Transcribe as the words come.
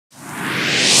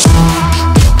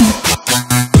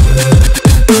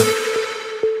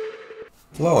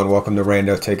Hello and welcome to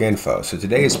Rando Tech Info. So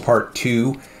today is part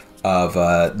 2 of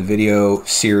the video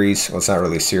series. Well, it's not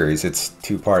really a series, it's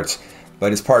 2 parts.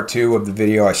 But it's part 2 of the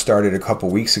video I started a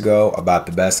couple weeks ago about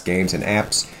the best games and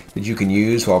apps that you can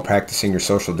use while practicing your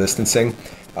social distancing.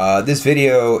 This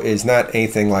video is not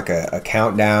anything like a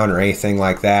countdown or anything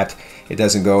like that. It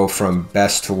doesn't go from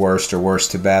best to worst or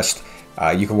worst to best.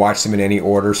 You can watch them in any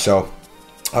order. So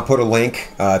I'll put a link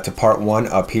to part 1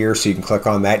 up here so you can click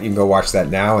on that. You can go watch that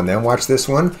now and then watch this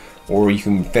one, or you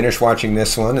can finish watching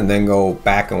this one and then go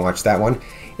back and watch that one.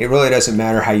 It really doesn't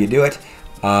matter how you do it.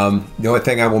 The only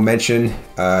thing I will mention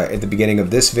at the beginning of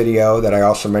this video that I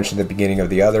also mentioned at the beginning of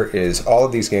the other is all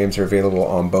of these games are available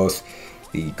on both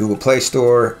the Google Play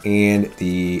Store and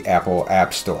the Apple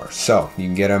App Store. So you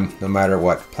can get them no matter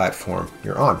what platform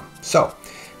you're on. So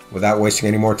without wasting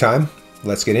any more time,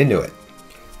 let's get into it.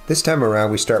 This time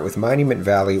around, we start with Monument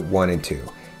Valley 1 and 2.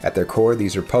 At their core,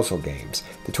 these are puzzle games.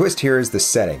 The twist here is the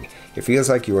setting. It feels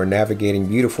like you are navigating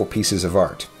beautiful pieces of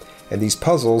art. And these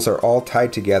puzzles are all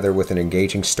tied together with an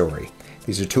engaging story.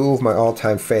 These are 2 of my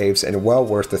all-time faves and well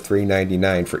worth the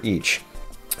 $3.99 for each.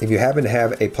 If you happen to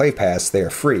have a Play Pass, they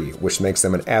are free, which makes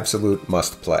them an absolute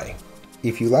must-play.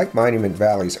 If you like Monument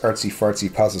Valley's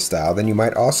artsy-fartsy puzzle style, then you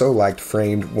might also like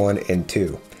Framed 1 and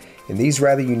 2. In these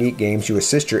rather unique games, you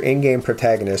assist your in-game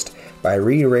protagonist by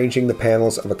rearranging the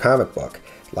panels of a comic book.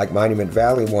 Like Monument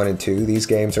Valley 1 and 2, these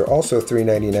games are also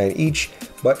 $3.99 each,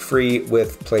 but free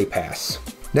with Play Pass.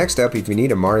 Next up, if you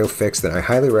need a Mario fix, then I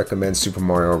highly recommend Super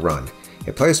Mario Run.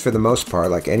 It plays for the most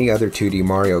part like any other 2D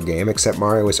Mario game, except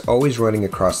Mario is always running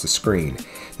across the screen.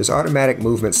 This automatic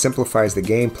movement simplifies the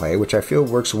gameplay, which I feel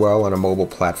works well on a mobile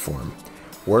platform.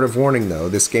 Word of warning though,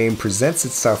 this game presents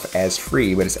itself as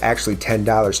free, but it's actually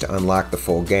 $10 to unlock the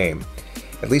full game.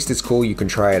 At least it's cool you can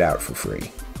try it out for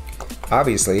free.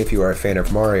 Obviously, if you are a fan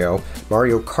of Mario,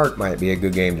 Mario Kart might be a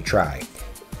good game to try.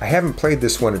 I haven't played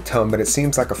this one a ton, but it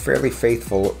seems like a fairly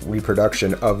faithful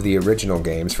reproduction of the original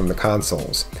games from the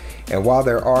consoles. And while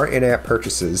there are in-app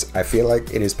purchases, I feel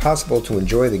like it is possible to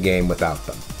enjoy the game without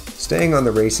them. Staying on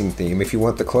the racing theme, if you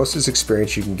want the closest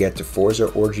experience you can get to Forza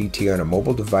or GT on a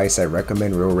mobile device, I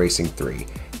recommend Real Racing 3.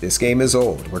 This game is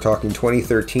old, we're talking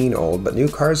 2013 old, but new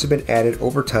cars have been added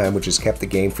over time, which has kept the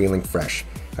game feeling fresh.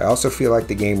 I also feel like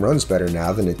the game runs better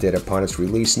now than it did upon its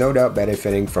release, no doubt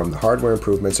benefiting from the hardware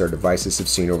improvements our devices have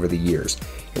seen over the years.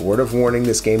 A word of warning,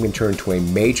 this game can turn to a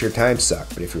major time suck,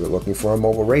 but if you're looking for a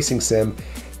mobile racing sim,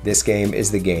 this game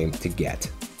is the game to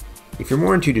get. If you're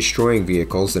more into destroying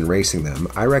vehicles than racing them,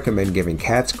 I recommend giving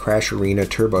Cats Crash Arena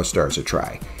Turbo Stars a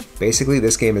try. Basically,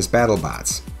 this game is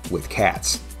BattleBots with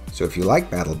cats. So if you like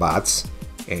BattleBots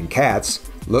and cats,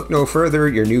 look no further,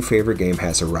 your new favorite game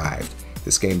has arrived.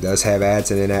 This game does have ads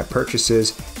and in-app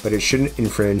purchases, but it shouldn't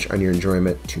infringe on your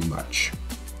enjoyment too much.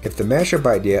 If the mashup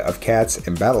idea of cats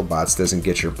and BattleBots doesn't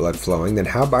get your blood flowing, then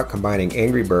how about combining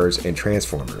Angry Birds and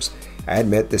Transformers? I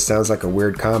admit this sounds like a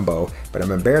weird combo, but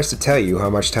I'm embarrassed to tell you how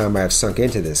much time I have sunk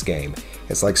into this game.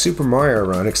 It's like Super Mario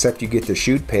Run, except you get to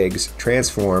shoot pigs,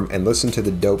 transform, and listen to the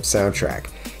dope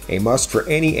soundtrack. A must for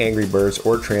any Angry Birds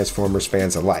or Transformers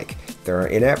fans alike. There are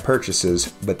in-app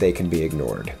purchases, but they can be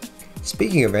ignored.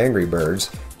 Speaking of Angry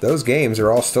Birds, those games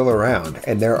are all still around,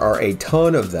 and there are a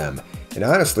ton of them. And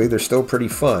honestly, they're still pretty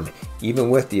fun,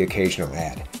 even with the occasional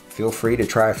ad. Feel free to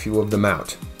try a few of them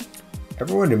out.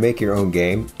 Ever wanted to make your own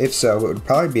game? If so, it would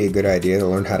probably be a good idea to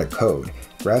learn how to code.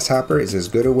 Grasshopper is as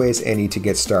good a way as any to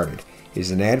get started. It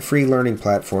is an ad-free learning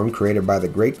platform created by the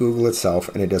great Google itself,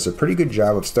 and it does a pretty good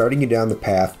job of starting you down the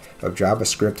path of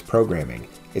JavaScript programming.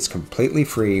 It's completely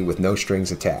free with no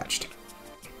strings attached.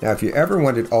 Now, if you ever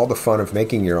wanted all the fun of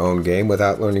making your own game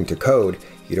without learning to code,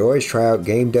 you'd always try out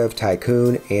Game Dev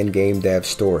Tycoon and Game Dev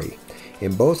Story.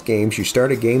 In both games, you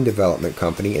start a game development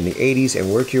company in the 80s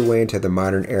and work your way into the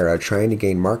modern era, trying to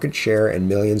gain market share and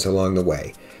millions along the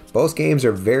way. Both games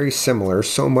are very similar,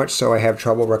 so much so I have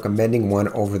trouble recommending one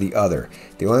over the other.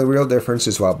 The only real difference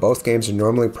is while both games are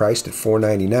normally priced at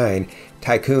 $4.99,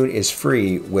 Tycoon is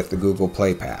free with the Google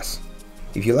Play Pass.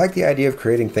 If you like the idea of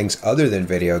creating things other than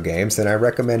video games, then I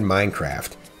recommend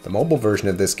Minecraft. The mobile version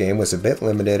of this game was a bit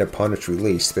limited upon its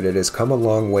release, but it has come a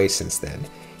long way since then.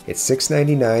 It's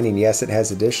 $6.99, and yes, it has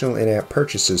additional in-app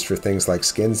purchases for things like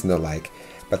skins and the like,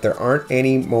 but there aren't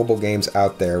any mobile games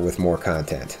out there with more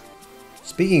content.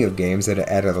 Speaking of games that have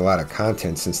added a lot of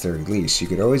content since their release, you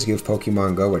could always give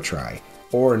Pokemon Go a try,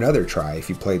 or another try if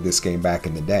you played this game back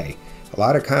in the day. A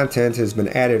lot of content has been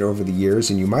added over the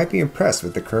years, and you might be impressed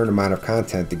with the current amount of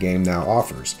content the game now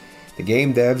offers. The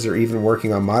game devs are even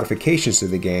working on modifications to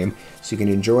the game, so you can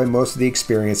enjoy most of the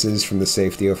experiences from the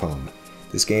safety of home.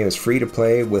 This game is free to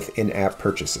play with in-app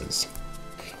purchases.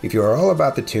 If you are all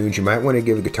about the tunes, you might want to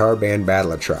give Guitar Band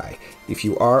Battle a try. If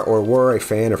you are or were a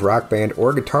fan of Rock Band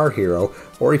or Guitar Hero,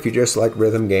 or if you just like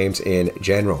rhythm games in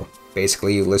general.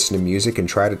 Basically, you listen to music and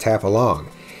try to tap along.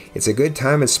 It's a good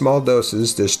time in small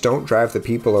doses, just don't drive the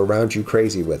people around you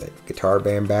crazy with it. Guitar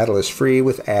Band Battle is free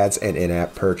with ads and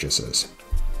in-app purchases.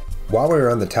 While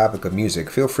we're on the topic of music,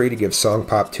 feel free to give Song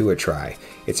Pop 2 a try.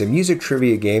 It's a music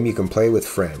trivia game you can play with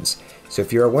friends. So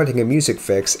if you are wanting a music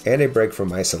fix and a break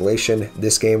from isolation,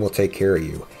 this game will take care of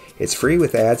you. It's free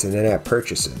with ads and in-app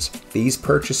purchases. These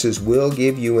purchases will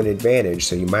give you an advantage,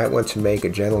 so you might want to make a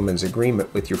gentleman's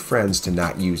agreement with your friends to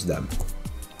not use them.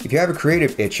 If you have a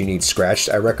creative itch you need scratched,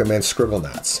 I recommend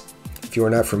Scribblenauts. If you are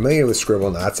not familiar with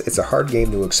Scribblenauts, it's a hard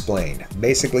game to explain.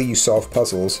 Basically, you solve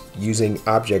puzzles using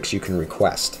objects you can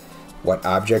request. What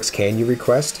objects can you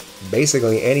request?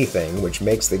 Basically anything, which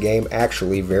makes the game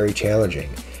actually very challenging.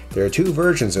 There are two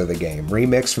versions of the game,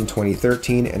 Remix from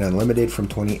 2013 and Unlimited from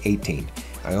 2018.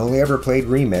 I only ever played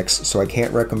Remix, so I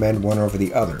can't recommend one over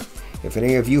the other. If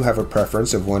any of you have a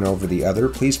preference of one over the other,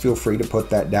 please feel free to put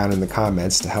that down in the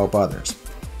comments to help others.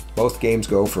 Both games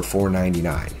go for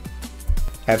 $4.99.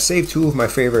 I've saved two of my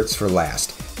favorites for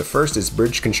last. The first is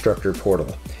Bridge Constructor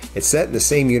Portal. It's set in the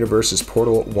same universe as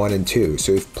Portal 1 and 2,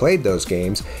 so if you've played those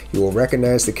games, you will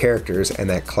recognize the characters and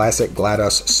that classic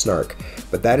GLaDOS snark,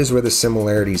 but that is where the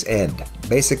similarities end.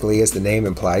 Basically, as the name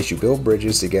implies, you build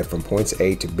bridges to get from points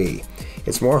A to B.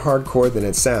 It's more hardcore than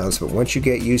it sounds, but once you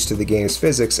get used to the game's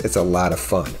physics, it's a lot of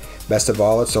fun. Best of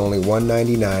all, it's only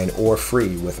 $1.99 or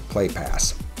free with a Play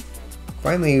Pass.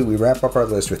 Finally, we wrap up our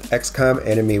list with XCOM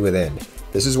Enemy Within.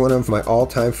 This is one of my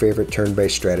all-time favorite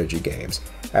turn-based strategy games.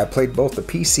 I've played both the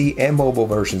PC and mobile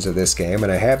versions of this game,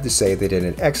 and I have to say they did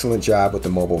an excellent job with the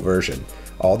mobile version.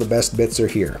 All the best bits are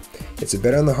here. It's a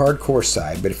bit on the hardcore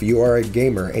side, but if you are a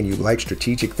gamer and you like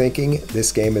strategic thinking,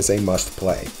 this game is a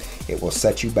must-play. It will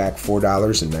set you back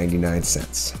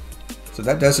 $4.99. So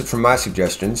that does it for my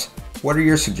suggestions. What are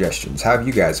your suggestions? How have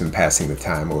you guys been passing the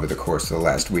time over the course of the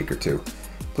last week or two?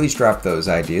 Please drop those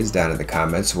ideas down in the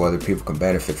comments so other people can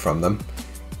benefit from them.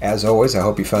 As always, I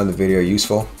hope you found the video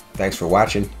useful. Thanks for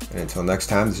watching, and until next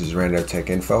time, this is Rando Tech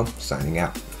Info, signing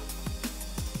out.